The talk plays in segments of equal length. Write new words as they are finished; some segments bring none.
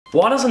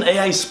Why doesn't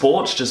EA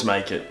Sports just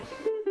make it?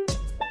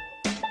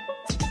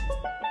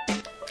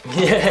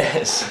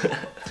 Yes.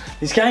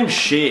 This game's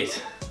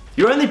shit.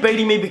 You're only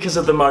beating me because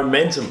of the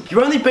momentum.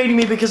 You're only beating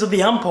me because of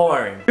the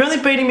umpiring. You're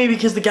only beating me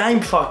because the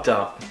game fucked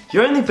up.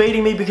 You're only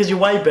beating me because you're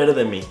way better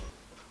than me.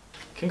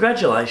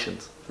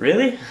 Congratulations.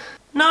 Really?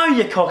 No,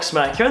 you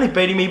cocksmack. You're only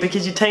beating me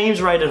because your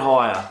team's rated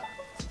higher.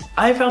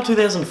 AFL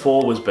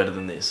 2004 was better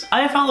than this.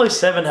 AFL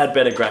 07 had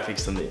better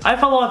graphics than this.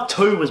 AFL Live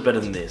 2 was better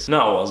than this.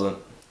 No, it wasn't.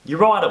 You're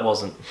right, it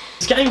wasn't.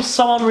 This game's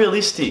so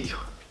unrealistic.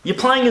 You're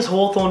playing as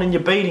Hawthorn and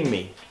you're beating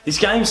me. This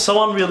game's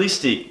so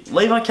unrealistic.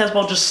 Levi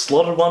Casbolt just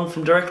slotted one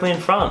from directly in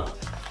front.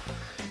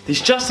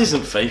 This just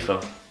isn't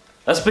FIFA.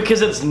 That's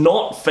because it's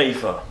not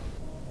FIFA.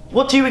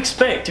 What do you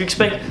expect? Do you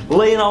expect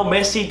Lionel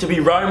Messi to be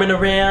roaming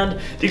around? Do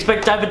you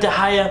expect David De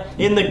Gea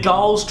in the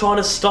goals trying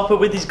to stop it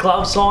with his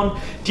gloves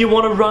on? Do you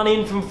want to run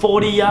in from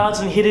 40 yards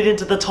and hit it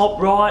into the top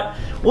right?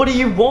 What do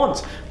you want?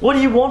 What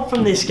do you want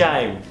from this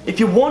game? If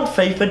you want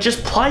FIFA,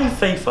 just play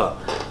FIFA.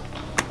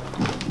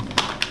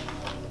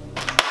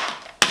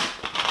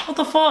 What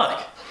the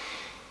fuck?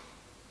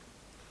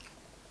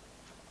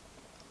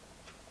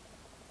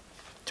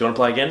 Do you want to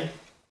play again?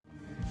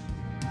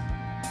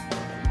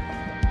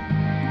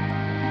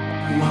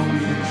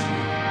 Moments.